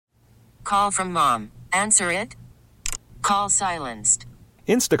call from mom. Answer it. Call silenced.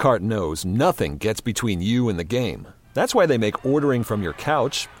 Instacart knows nothing gets between you and the game. That's why they make ordering from your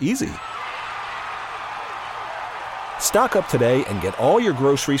couch easy. Stock up today and get all your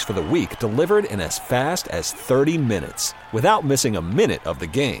groceries for the week delivered in as fast as 30 minutes without missing a minute of the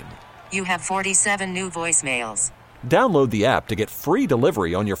game. You have 47 new voicemails. Download the app to get free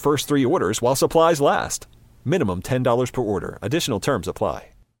delivery on your first 3 orders while supplies last. Minimum $10 per order. Additional terms apply.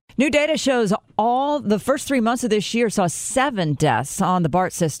 New data shows all the first 3 months of this year saw 7 deaths on the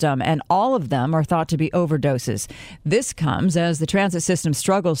BART system, and all of them are thought to be overdoses. This comes as the transit system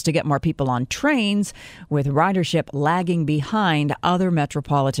struggles to get more people on trains, with ridership lagging behind other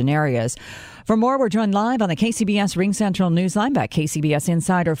metropolitan areas. For more, we're joined live on the KCBS Ring Central Newsline by KCBS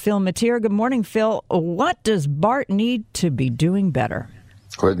Insider Phil Matier. Good morning, Phil. What does BART need to be doing better?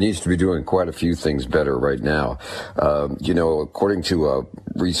 Well, it needs to be doing quite a few things better right now. According to a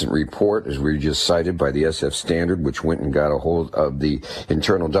recent report, as we just cited by the SF Standard, which went and got a hold of the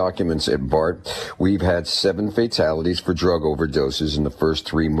internal documents at BART, we've had 7 fatalities for drug overdoses in the first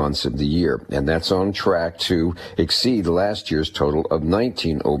 3 months of the year. And that's on track to exceed last year's total of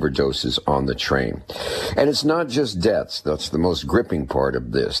 19 overdoses on the train. And it's not just deaths. That's the most gripping part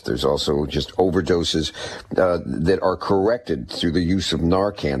of this. There's also just overdoses that are corrected through the use of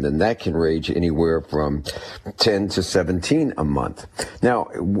Narcan, then that can range anywhere from 10 to 17 a month. Now,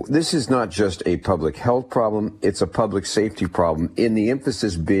 this is not just a public health problem, it's a public safety problem, in the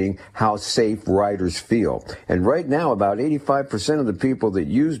emphasis being how safe riders feel. And right now, about 85% of the people that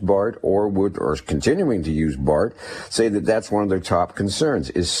use BART or are continuing to use BART say that that's one of their top concerns,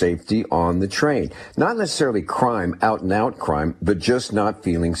 is safety on the train. Not necessarily crime, out and out crime, but just not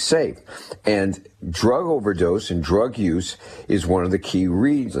feeling safe. And drug overdose and drug use is one of the key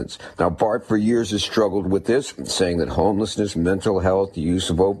reasons. Now, BART for years has struggled with this, saying that homelessness, mental health, the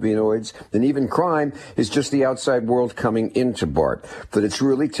use of opioids, and even crime is just the outside world coming into BART. But it's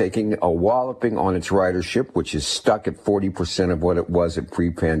really taking a walloping on its ridership, which is stuck at 40% of what it was at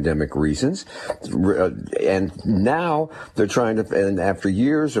pre-pandemic reasons. And now they're trying to, and after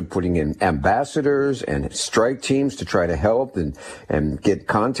years of putting in ambassadors and strike teams to try to help and get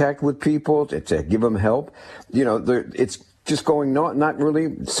contact with people to give them help, it's just going not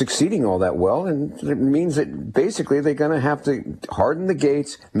really succeeding all that well. And it means that basically they're going to have to harden the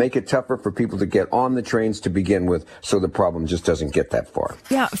gates, make it tougher for people to get on the trains to begin with, so the problem just doesn't get that far.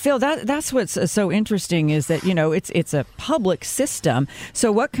 Yeah, Phil, that's what's so interesting is that, it's a public system.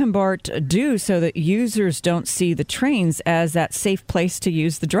 So what can BART do so that users don't see the trains as that safe place to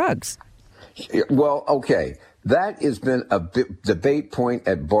use the drugs? Well, okay. That has been a debate point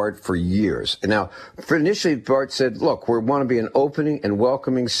at BART for years. Now, initially, BART said, look, we want to be an opening and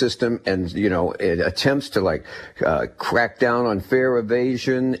welcoming system, and, it attempts to, crack down on fare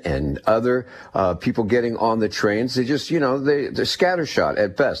evasion and other people getting on the trains. They just, they're scattershot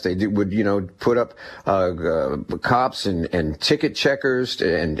at best. They would, put up cops and ticket checkers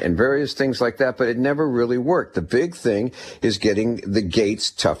and various things like that, but it never really worked. The big thing is getting the gates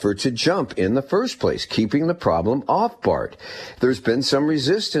tougher to jump in the first place, keeping the problem off BART. There's been some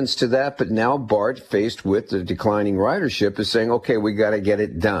resistance to that, but now BART, faced with the declining ridership, is saying, okay, we got to get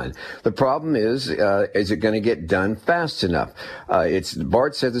it done. The problem is it going to get done fast enough?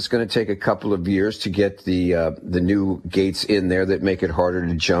 BART says it's going to take a couple of years to get the new gates in there that make it harder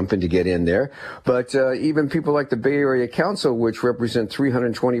to jump and to get in there. But even people like the Bay Area Council, which represent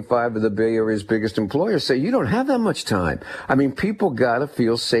 325 of the Bay Area's biggest employers, say you don't have that much time. I mean, people got to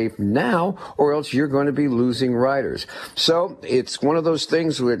feel safe now, or else you're going to be losing riders. So it's one of those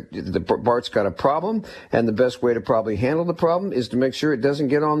things where the BART's got a problem, and the best way to probably handle the problem is to make sure it doesn't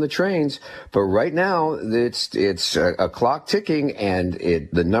get on the trains. But right now, it's a clock ticking, and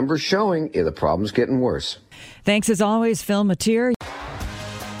the numbers showing the problem's getting worse. Thanks as always, Phil Matier.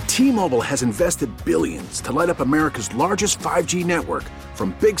 T-Mobile has invested billions to light up America's largest 5G network,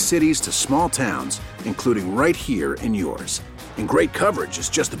 from big cities to small towns, including right here in yours. And great coverage is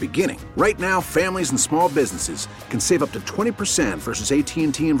just the beginning. Right now, families and small businesses can save up to 20% versus AT&T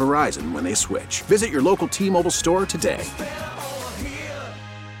and Verizon when they switch. Visit your local T-Mobile store today.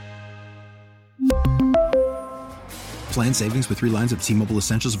 Plan savings with 3 lines of T-Mobile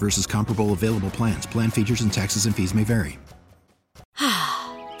Essentials versus comparable available plans. Plan features and taxes and fees may vary.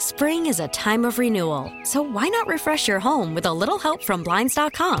 Spring is a time of renewal, so why not refresh your home with a little help from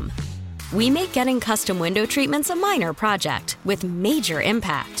Blinds.com? We make getting custom window treatments a minor project with major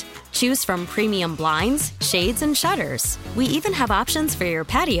impact. Choose from premium blinds, shades, and shutters. We even have options for your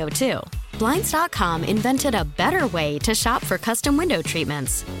patio, too. Blinds.com invented a better way to shop for custom window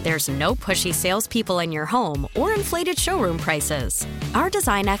treatments. There's no pushy salespeople in your home or inflated showroom prices. Our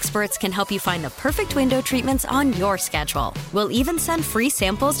design experts can help you find the perfect window treatments on your schedule. We'll even send free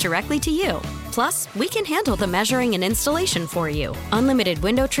samples directly to you. Plus, we can handle the measuring and installation for you. Unlimited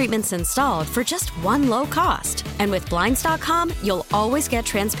window treatments installed for just one low cost. And with Blinds.com, you'll always get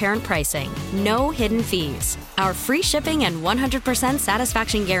transparent pricing. No hidden fees. Our free shipping and 100%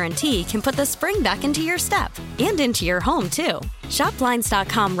 satisfaction guarantee can put the spring back into your step and into your home, too. Shop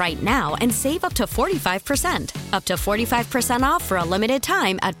Blinds.com right now and save up to 45%. Up to 45% off for a limited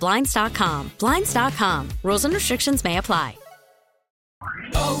time at Blinds.com. Blinds.com. Rules and restrictions may apply.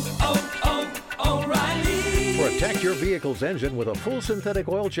 O'Reilly. Protect your vehicle's engine with a full synthetic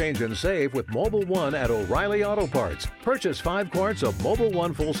oil change and save with Mobile One at O'Reilly Auto Parts. Purchase 5 quarts of Mobile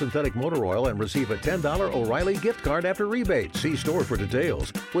One full synthetic motor oil and receive a $10 O'Reilly gift card after rebate. See store for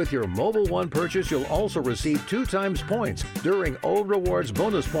details. With your Mobile One purchase, you'll also receive 2 times points during O Rewards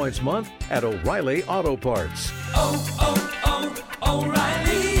Bonus Points Month at O'Reilly Auto Parts.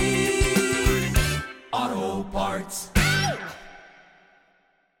 O'Reilly Auto Parts.